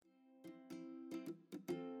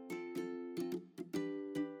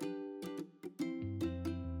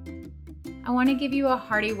I want to give you a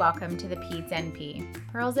hearty welcome to the Peds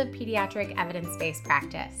NP, Pearls of Pediatric Evidence-Based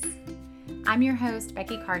Practice. I'm your host,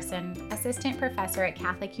 Becky Carson, Assistant Professor at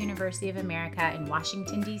Catholic University of America in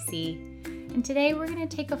Washington, D.C., and today we're going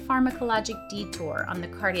to take a pharmacologic detour on the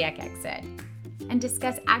cardiac exit and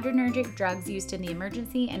discuss adrenergic drugs used in the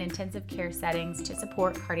emergency and intensive care settings to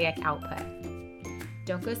support cardiac output.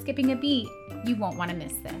 Don't go skipping a beat, you won't want to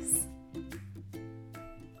miss this.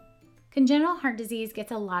 Congenital heart disease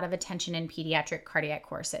gets a lot of attention in pediatric cardiac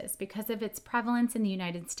courses because of its prevalence in the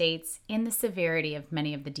United States and the severity of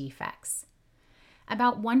many of the defects.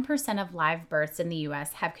 About 1% of live births in the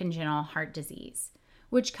U.S. have congenital heart disease,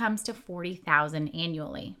 which comes to 40,000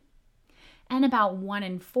 annually. And about 1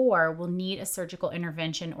 in 4 will need a surgical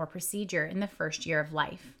intervention or procedure in the first year of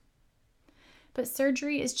life. But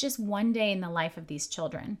surgery is just one day in the life of these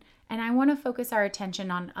children, and I want to focus our attention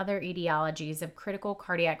on other etiologies of critical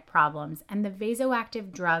cardiac problems and the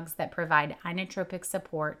vasoactive drugs that provide inotropic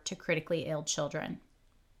support to critically ill children.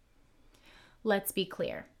 Let's be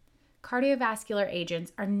clear. Cardiovascular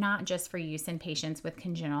agents are not just for use in patients with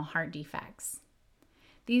congenital heart defects.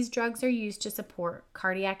 These drugs are used to support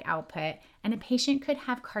cardiac output, and a patient could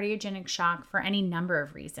have cardiogenic shock for any number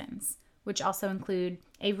of reasons, which also include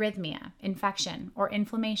arrhythmia, infection, or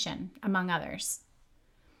inflammation, among others.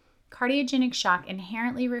 Cardiogenic shock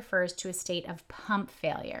inherently refers to a state of pump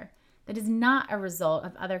failure that is not a result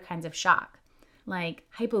of other kinds of shock, like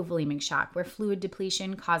hypovolemic shock, where fluid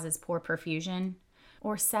depletion causes poor perfusion,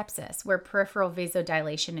 or sepsis, where peripheral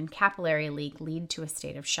vasodilation and capillary leak lead to a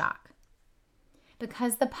state of shock.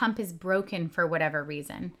 Because the pump is broken for whatever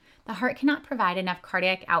reason, the heart cannot provide enough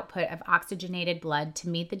cardiac output of oxygenated blood to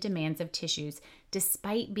meet the demands of tissues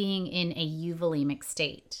despite being in a euvolemic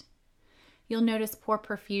state. You'll notice poor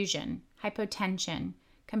perfusion, hypotension,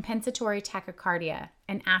 compensatory tachycardia,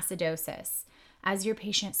 and acidosis as your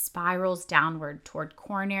patient spirals downward toward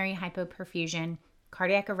coronary hypoperfusion,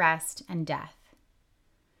 cardiac arrest, and death.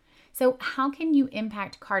 So how can you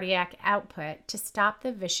impact cardiac output to stop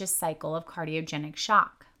the vicious cycle of cardiogenic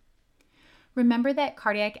shock? Remember that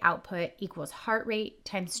cardiac output equals heart rate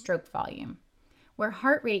times stroke volume, where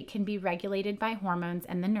heart rate can be regulated by hormones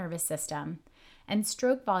and the nervous system, and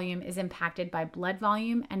stroke volume is impacted by blood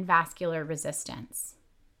volume and vascular resistance.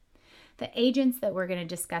 The agents that we're going to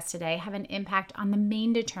discuss today have an impact on the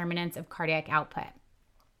main determinants of cardiac output.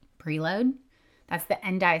 Preload, that's the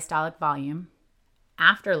end diastolic volume.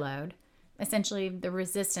 Afterload, essentially the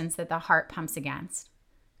resistance that the heart pumps against.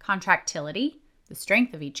 Contractility, the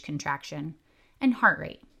strength of each contraction, and heart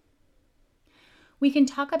rate. We can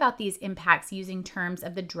talk about these impacts using terms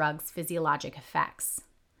of the drug's physiologic effects.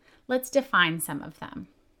 Let's define some of them.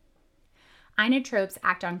 Inotropes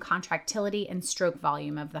act on contractility and stroke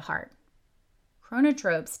volume of the heart.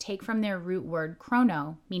 Chronotropes take from their root word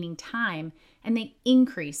chrono, meaning time, and they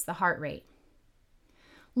increase the heart rate.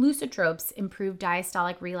 Lusitropes improve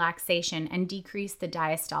diastolic relaxation and decrease the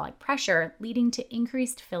diastolic pressure, leading to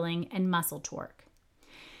increased filling and muscle torque.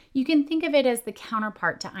 You can think of it as the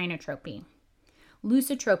counterpart to inotropy.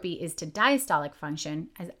 Lusitropy is to diastolic function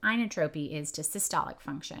as inotropy is to systolic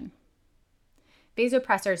function.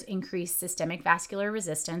 Vasopressors increase systemic vascular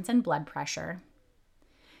resistance and blood pressure.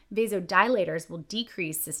 Vasodilators will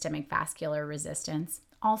decrease systemic vascular resistance,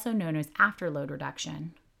 also known as afterload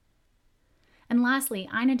reduction. And lastly,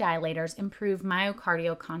 inodilators improve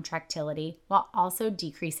myocardial contractility while also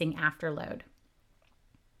decreasing afterload.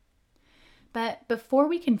 But before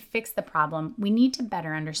we can fix the problem, we need to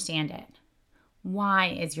better understand it. Why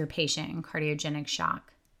is your patient in cardiogenic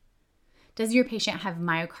shock? Does your patient have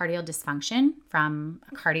myocardial dysfunction from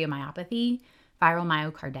cardiomyopathy, viral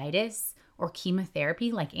myocarditis, or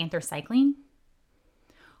chemotherapy like anthracycline?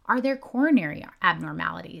 Are there coronary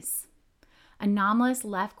abnormalities? Anomalous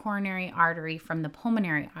left coronary artery from the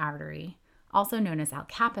pulmonary artery, also known as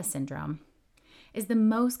Alcapa syndrome, is the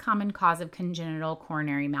most common cause of congenital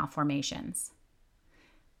coronary malformations.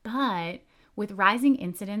 But with rising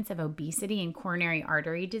incidence of obesity and coronary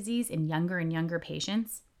artery disease in younger and younger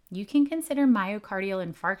patients, you can consider myocardial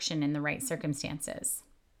infarction in the right circumstances.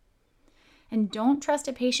 And don't trust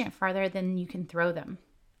a patient farther than you can throw them.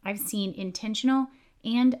 I've seen intentional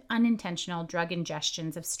and unintentional drug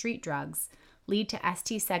ingestions of street drugs lead to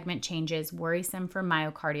ST segment changes worrisome for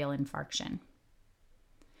myocardial infarction.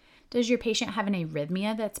 Does your patient have an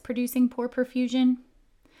arrhythmia that's producing poor perfusion?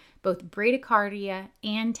 Both bradycardia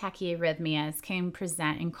and tachyarrhythmias can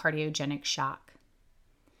present in cardiogenic shock.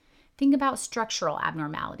 Think about structural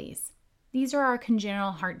abnormalities. These are our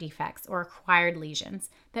congenital heart defects or acquired lesions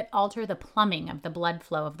that alter the plumbing of the blood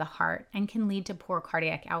flow of the heart and can lead to poor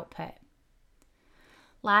cardiac output.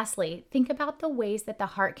 Lastly, think about the ways that the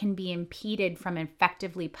heart can be impeded from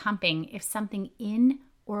effectively pumping if something in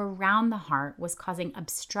or around the heart was causing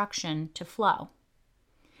obstruction to flow.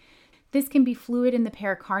 This can be fluid in the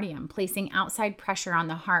pericardium, placing outside pressure on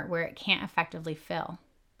the heart where it can't effectively fill.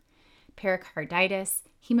 Pericarditis,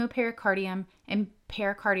 hemopericardium, and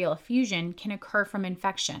pericardial effusion can occur from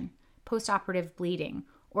infection, postoperative bleeding,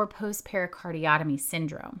 or post-pericardiotomy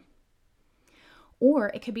syndrome. Or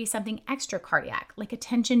it could be something extracardiac, like a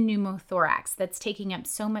tension pneumothorax that's taking up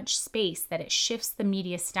so much space that it shifts the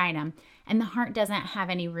mediastinum and the heart doesn't have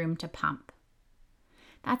any room to pump.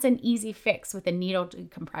 That's an easy fix with a needle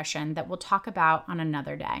decompression that we'll talk about on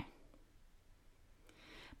another day.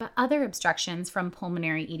 But other obstructions from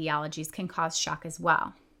pulmonary etiologies can cause shock as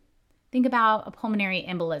well. Think about a pulmonary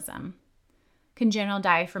embolism, congenital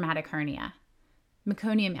diaphragmatic hernia,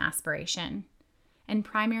 meconium aspiration, and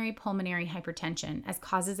primary pulmonary hypertension as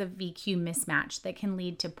causes of VQ mismatch that can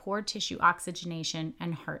lead to poor tissue oxygenation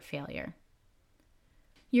and heart failure.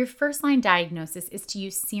 Your first-line diagnosis is to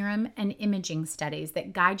use serum and imaging studies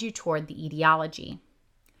that guide you toward the etiology.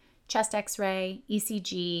 Chest x-ray,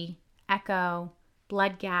 ECG, echo,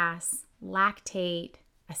 blood gas, lactate,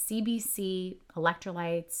 a CBC,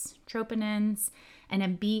 electrolytes, troponins, and a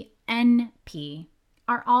BNP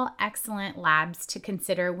are all excellent labs to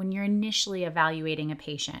consider when you're initially evaluating a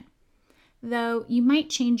patient, though you might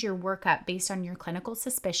change your workup based on your clinical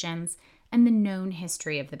suspicions and the known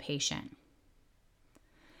history of the patient.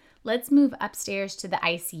 Let's move upstairs to the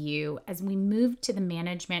ICU as we move to the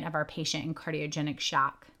management of our patient in cardiogenic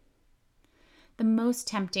shock. The most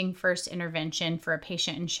tempting first intervention for a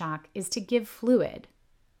patient in shock is to give fluid.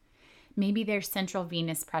 Maybe their central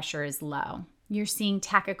venous pressure is low. You're seeing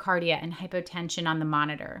tachycardia and hypotension on the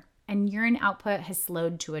monitor, and urine output has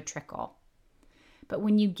slowed to a trickle. But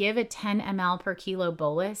when you give a 10 ml per kilo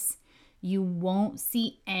bolus, you won't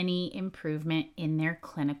see any improvement in their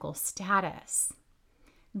clinical status.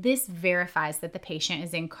 This verifies that the patient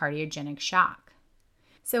is in cardiogenic shock.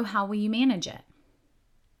 So how will you manage it?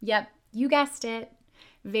 Yep, you guessed it.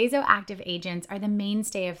 Vasoactive agents are the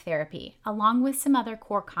mainstay of therapy, along with some other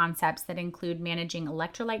core concepts that include managing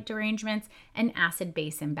electrolyte derangements and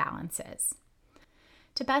acid-base imbalances.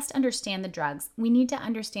 To best understand the drugs, we need to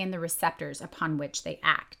understand the receptors upon which they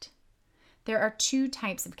act. There are two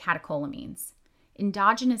types of catecholamines.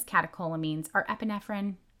 Endogenous catecholamines are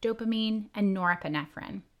epinephrine, dopamine, and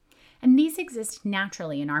norepinephrine, and these exist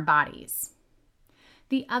naturally in our bodies.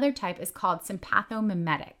 The other type is called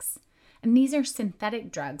sympathomimetics, and these are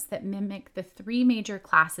synthetic drugs that mimic the three major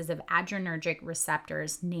classes of adrenergic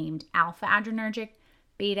receptors named alpha adrenergic,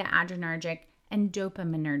 beta adrenergic, and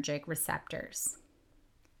dopaminergic receptors.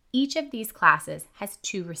 Each of these classes has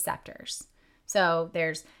two receptors. So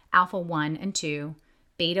there's alpha 1 and 2,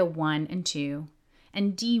 beta 1 and 2,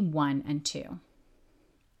 and D1 and 2.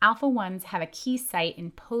 Alpha 1s have a key site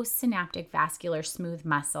in postsynaptic vascular smooth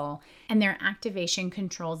muscle, and their activation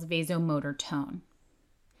controls vasomotor tone.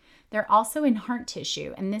 They're also in heart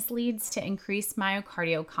tissue, and this leads to increased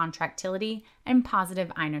myocardial contractility and positive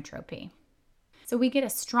inotropy. So we get a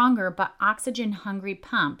stronger but oxygen-hungry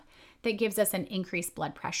pump that gives us an increased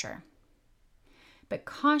blood pressure. But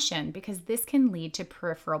caution, because this can lead to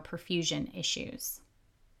peripheral perfusion issues.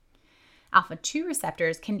 Alpha 2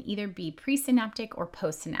 receptors can either be presynaptic or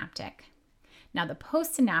postsynaptic. Now, the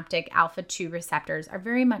postsynaptic alpha 2 receptors are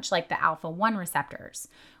very much like the alpha 1 receptors,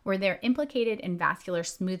 where they're implicated in vascular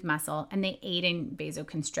smooth muscle and they aid in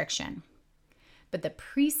vasoconstriction. But the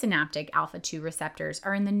presynaptic alpha 2 receptors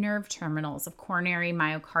are in the nerve terminals of coronary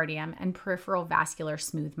myocardium and peripheral vascular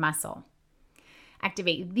smooth muscle.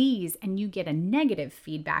 Activate these and you get a negative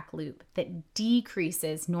feedback loop that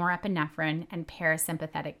decreases norepinephrine and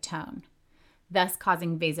parasympathetic tone, thus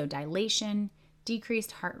causing vasodilation,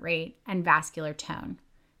 decreased heart rate, and vascular tone,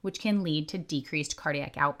 which can lead to decreased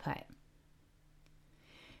cardiac output.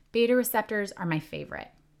 Beta receptors are my favorite.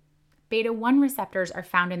 Beta 1 receptors are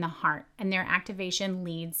found in the heart, and their activation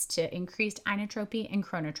leads to increased inotropy and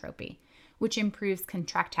chronotropy, which improves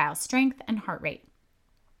contractile strength and heart rate.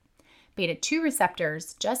 Beta 2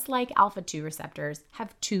 receptors, just like alpha 2 receptors,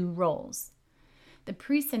 have two roles. The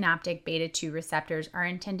presynaptic beta 2 receptors are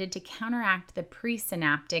intended to counteract the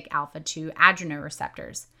presynaptic alpha 2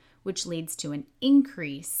 adrenoreceptors, which leads to an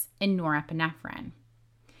increase in norepinephrine,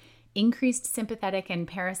 increased sympathetic and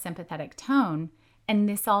parasympathetic tone, and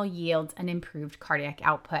this all yields an improved cardiac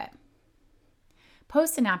output.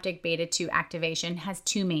 Postsynaptic beta 2 activation has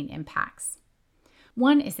two main impacts.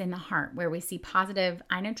 One is in the heart, where we see positive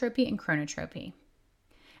inotropy and chronotropy.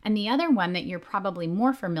 And the other one that you're probably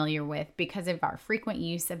more familiar with because of our frequent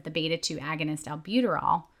use of the beta 2 agonist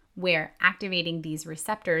albuterol, where activating these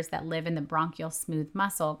receptors that live in the bronchial smooth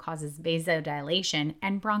muscle causes vasodilation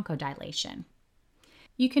and bronchodilation.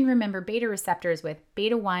 You can remember beta receptors with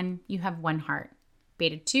beta 1, you have one heart.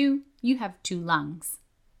 Beta 2, you have two lungs.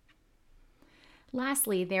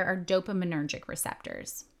 Lastly, there are dopaminergic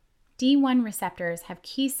receptors. D1 receptors have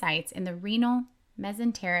key sites in the renal,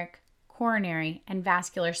 mesenteric, coronary, and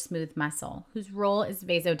vascular smooth muscle, whose role is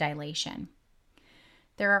vasodilation.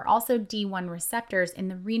 There are also D1 receptors in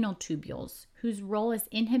the renal tubules, whose role is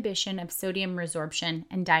inhibition of sodium resorption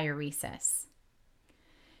and diuresis.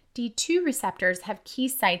 D2 receptors have key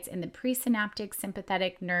sites in the presynaptic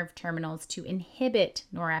sympathetic nerve terminals to inhibit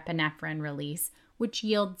norepinephrine release, which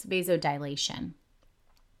yields vasodilation.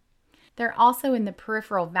 They're also in the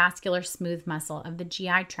peripheral vascular smooth muscle of the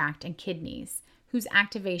GI tract and kidneys, whose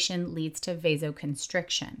activation leads to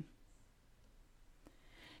vasoconstriction.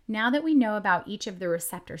 Now that we know about each of the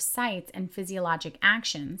receptor sites and physiologic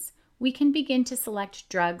actions, we can begin to select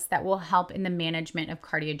drugs that will help in the management of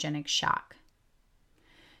cardiogenic shock.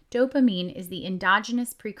 Dopamine is the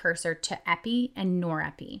endogenous precursor to epi and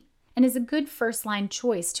norepi, and is a good first-line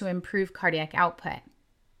choice to improve cardiac output.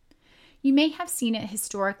 You may have seen it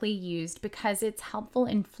historically used because it's helpful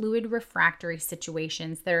in fluid refractory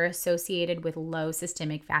situations that are associated with low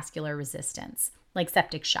systemic vascular resistance, like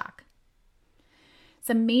septic shock.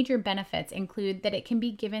 Some major benefits include that it can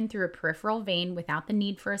be given through a peripheral vein without the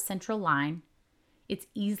need for a central line. It's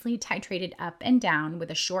easily titrated up and down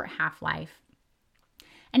with a short half-life.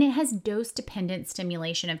 And it has dose-dependent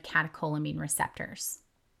stimulation of catecholamine receptors.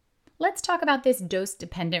 Let's talk about this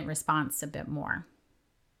dose-dependent response a bit more.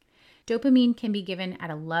 Dopamine can be given at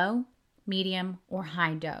a low, medium, or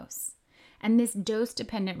high dose, and this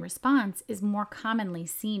dose-dependent response is more commonly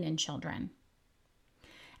seen in children.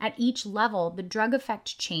 At each level, the drug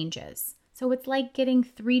effect changes, so it's like getting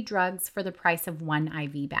 3 drugs for the price of 1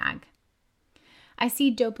 IV bag. I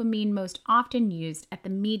see dopamine most often used at the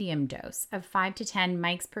medium dose of 5 to 10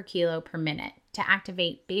 mics per kilo per minute to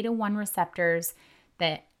activate beta 1 receptors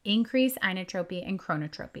that increase inotropy and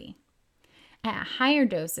chronotropy. At higher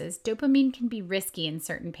doses, dopamine can be risky in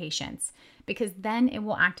certain patients because then it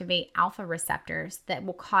will activate alpha receptors that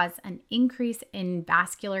will cause an increase in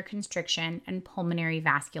vascular constriction and pulmonary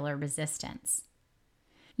vascular resistance.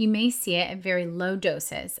 You may see it at very low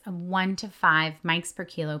doses of 1 to 5 mics per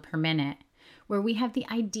kilo per minute, where we have the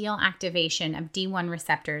ideal activation of D1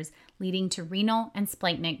 receptors leading to renal and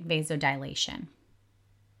splanchnic vasodilation.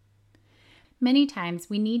 Many times,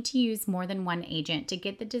 we need to use more than one agent to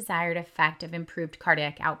get the desired effect of improved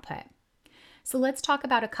cardiac output. So let's talk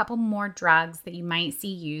about a couple more drugs that you might see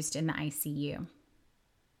used in the ICU.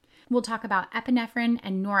 We'll talk about epinephrine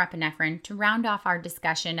and norepinephrine to round off our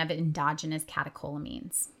discussion of endogenous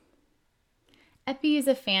catecholamines. Epi is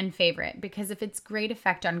a fan favorite because of its great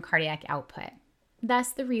effect on cardiac output.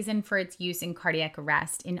 Thus, the reason for its use in cardiac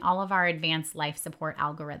arrest in all of our advanced life support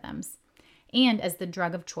algorithms, and as the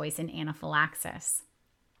drug of choice in anaphylaxis.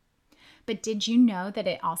 But did you know that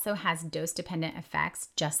it also has dose-dependent effects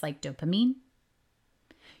just like dopamine?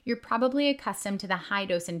 You're probably accustomed to the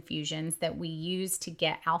high-dose infusions that we use to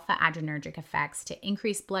get alpha adrenergic effects to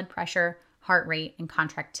increase blood pressure, heart rate, and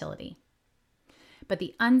contractility. But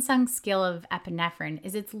the unsung skill of epinephrine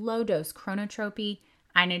is its low-dose chronotropy,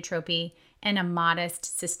 inotropy, and a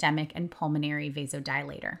modest systemic and pulmonary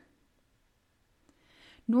vasodilator.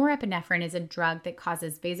 Norepinephrine is a drug that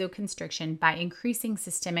causes vasoconstriction by increasing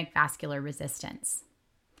systemic vascular resistance.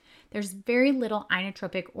 There's very little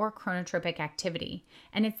inotropic or chronotropic activity,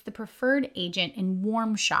 and it's the preferred agent in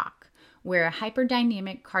warm shock, where a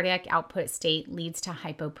hyperdynamic cardiac output state leads to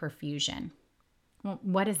hypoperfusion. Well,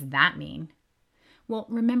 what does that mean? Well,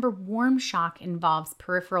 remember, warm shock involves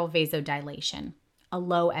peripheral vasodilation, a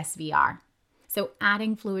low SVR. So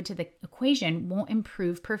adding fluid to the equation won't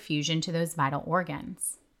improve perfusion to those vital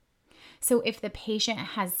organs. So if the patient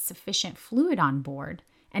has sufficient fluid on board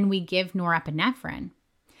and we give norepinephrine,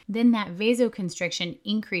 then that vasoconstriction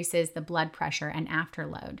increases the blood pressure and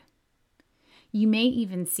afterload. You may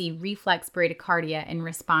even see reflex bradycardia in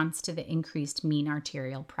response to the increased mean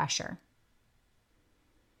arterial pressure.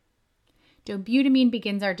 Dobutamine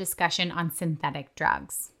begins our discussion on synthetic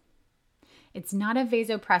drugs. It's not a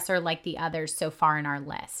vasopressor like the others so far in our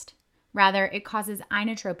list. Rather, it causes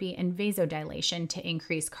inotropy and vasodilation to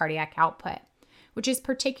increase cardiac output, which is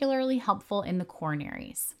particularly helpful in the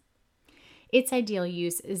coronaries. Its ideal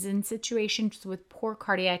use is in situations with poor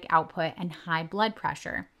cardiac output and high blood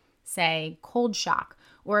pressure, say cold shock,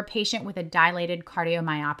 or a patient with a dilated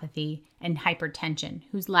cardiomyopathy and hypertension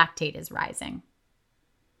whose lactate is rising.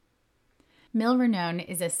 Milrinone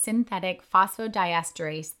is a synthetic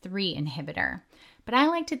phosphodiesterase 3 inhibitor, but I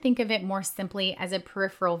like to think of it more simply as a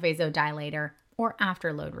peripheral vasodilator or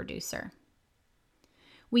afterload reducer.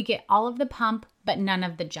 We get all of the pump, but none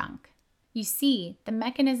of the junk. You see, the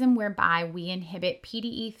mechanism whereby we inhibit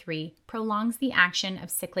PDE3 prolongs the action of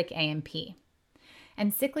cyclic AMP.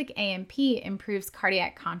 And cyclic AMP improves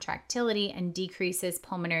cardiac contractility and decreases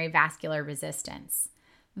pulmonary vascular resistance,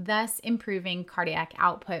 thus improving cardiac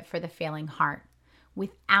output for the failing heart,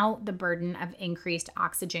 without the burden of increased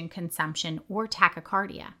oxygen consumption or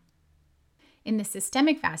tachycardia. In the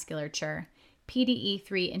systemic vasculature,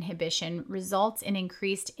 PDE3 inhibition results in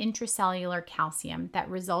increased intracellular calcium that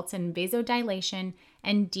results in vasodilation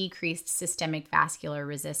and decreased systemic vascular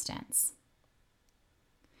resistance.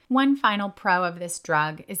 One final pro of this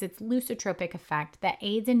drug is its lusotropic effect that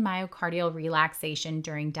aids in myocardial relaxation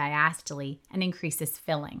during diastole and increases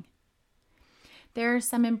filling. There are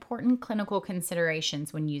some important clinical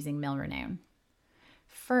considerations when using milrinone.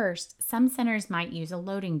 First, some centers might use a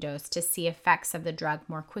loading dose to see effects of the drug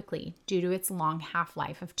more quickly due to its long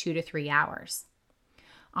half-life of 2 to 3 hours.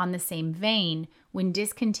 On the same vein, when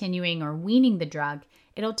discontinuing or weaning the drug,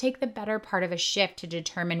 it'll take the better part of a shift to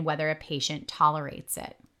determine whether a patient tolerates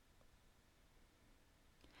it.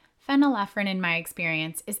 Phenylephrine, in my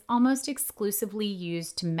experience, is almost exclusively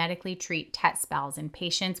used to medically treat TET spells in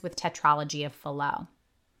patients with tetralogy of Fallot.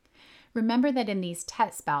 Remember that in these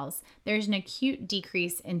TET spells, there's an acute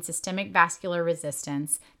decrease in systemic vascular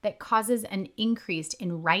resistance that causes an increase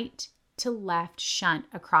in right to left shunt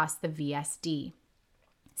across the VSD,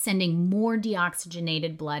 sending more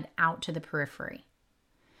deoxygenated blood out to the periphery.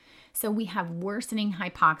 So we have worsening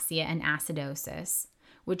hypoxia and acidosis,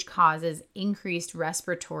 which causes increased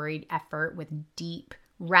respiratory effort with deep,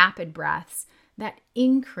 rapid breaths that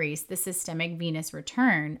increase the systemic venous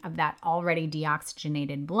return of that already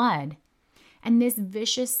deoxygenated blood. And this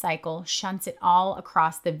vicious cycle shunts it all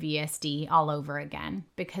across the VSD all over again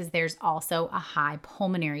because there's also a high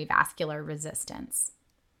pulmonary vascular resistance.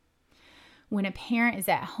 When a parent is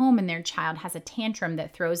at home and their child has a tantrum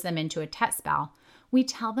that throws them into a TET spell, we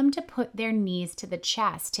tell them to put their knees to the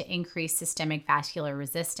chest to increase systemic vascular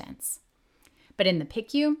resistance. But in the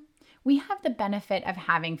PICU, we have the benefit of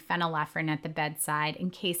having phenylephrine at the bedside in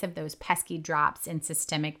case of those pesky drops in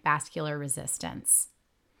systemic vascular resistance.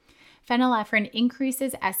 Phenylephrine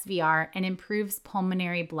increases SVR and improves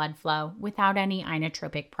pulmonary blood flow without any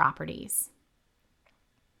inotropic properties.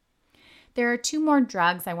 There are 2 more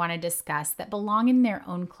drugs I want to discuss that belong in their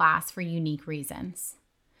own class for unique reasons.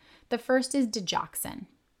 The first is digoxin.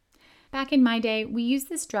 Back in my day, we used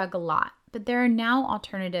this drug a lot, but there are now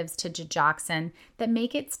alternatives to digoxin that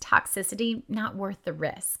make its toxicity not worth the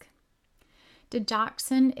risk.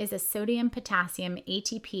 Digoxin is a sodium-potassium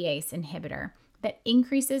ATPase inhibitor that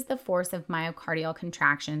increases the force of myocardial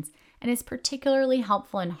contractions and is particularly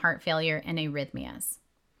helpful in heart failure and arrhythmias.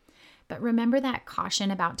 But remember that caution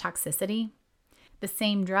about toxicity? The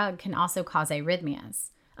same drug can also cause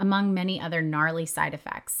arrhythmias, among many other gnarly side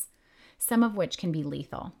effects, some of which can be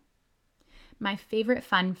lethal. My favorite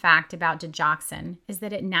fun fact about digoxin is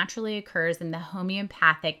that it naturally occurs in the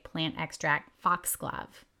homeopathic plant extract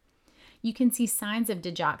foxglove. You can see signs of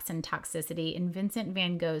digoxin toxicity in Vincent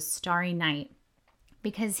van Gogh's Starry Night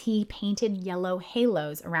because he painted yellow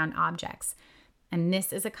halos around objects, and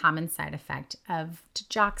this is a common side effect of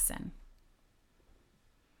digoxin.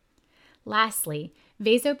 Lastly,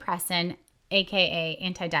 vasopressin, aka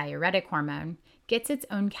antidiuretic hormone, gets its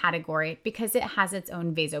own category because it has its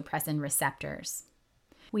own vasopressin receptors.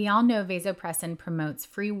 We all know vasopressin promotes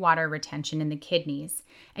free water retention in the kidneys,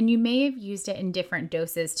 and you may have used it in different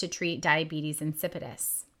doses to treat diabetes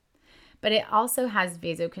insipidus. But it also has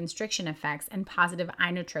vasoconstriction effects and positive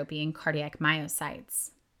inotropy in cardiac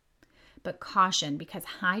myocytes. But caution, because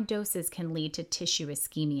high doses can lead to tissue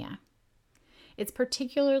ischemia. It's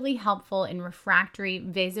particularly helpful in refractory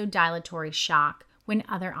vasodilatory shock when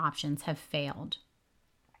other options have failed.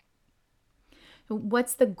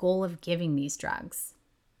 What's the goal of giving these drugs?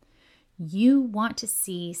 You want to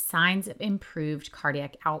see signs of improved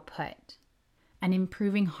cardiac output, an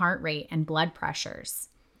improving heart rate and blood pressures,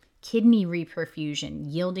 kidney reperfusion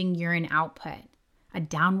yielding urine output, a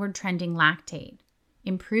downward trending lactate,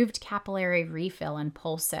 improved capillary refill and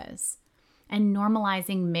pulses, and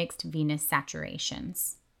normalizing mixed venous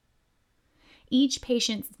saturations. Each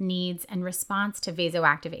patient's needs and response to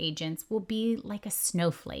vasoactive agents will be like a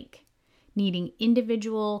snowflake, needing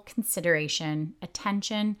individual consideration,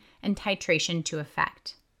 attention, and titration to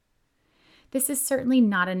effect. This is certainly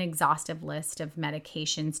not an exhaustive list of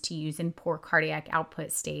medications to use in poor cardiac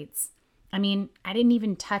output states. I didn't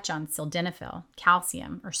even touch on sildenafil,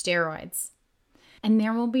 calcium, or steroids. And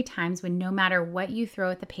there will be times when no matter what you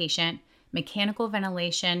throw at the patient, Mechanical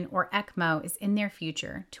ventilation, or ECMO, is in their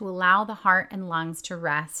future to allow the heart and lungs to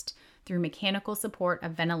rest through mechanical support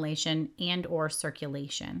of ventilation and/or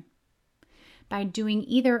circulation. By doing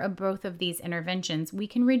either or both of these interventions, we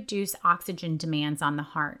can reduce oxygen demands on the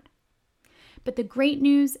heart. But the great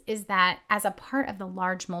news is that as a part of the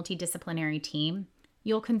large multidisciplinary team,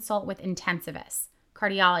 you'll consult with intensivists,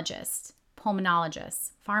 cardiologists,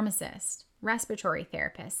 pulmonologists, pharmacists, respiratory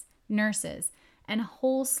therapists, nurses, and a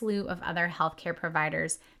whole slew of other healthcare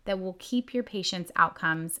providers that will keep your patients'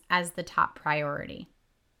 outcomes as the top priority.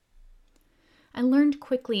 I learned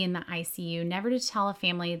quickly in the ICU never to tell a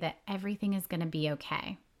family that everything is going to be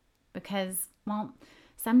okay, because, well,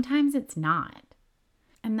 sometimes it's not.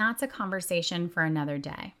 And that's a conversation for another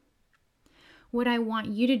day. What I want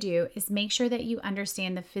you to do is make sure that you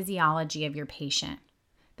understand the physiology of your patient,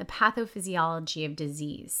 the pathophysiology of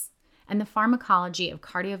disease, and the pharmacology of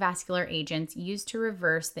cardiovascular agents used to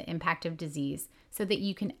reverse the impact of disease so that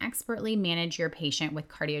you can expertly manage your patient with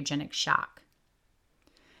cardiogenic shock.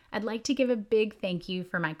 I'd like to give a big thank you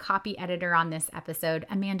for my copy editor on this episode,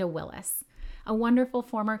 Amanda Willis, a wonderful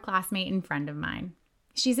former classmate and friend of mine.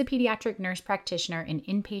 She's a pediatric nurse practitioner in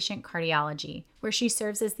inpatient cardiology, where she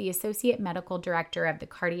serves as the Associate Medical Director of the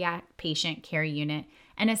Cardiac Patient Care Unit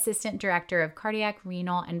and Assistant Director of Cardiac,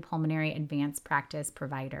 Renal, and Pulmonary Advanced Practice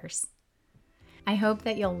Providers. I hope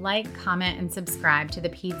that you'll like, comment, and subscribe to the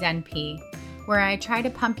Peds NP, where I try to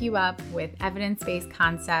pump you up with evidence-based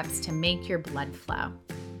concepts to make your blood flow.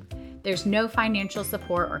 There's no financial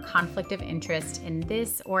support or conflict of interest in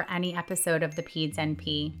this or any episode of the Peds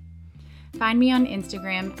NP. Find me on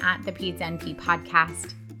Instagram at the Peds NP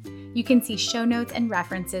Podcast. You can see show notes and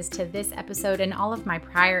references to this episode and all of my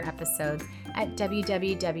prior episodes at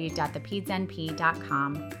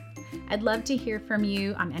www.thepedsnp.com. I'd love to hear from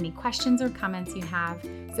you on any questions or comments you have,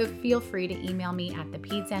 so feel free to email me at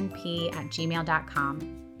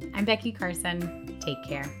thepedsnp@gmail.com. I'm Becky Carson. Take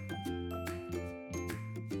care.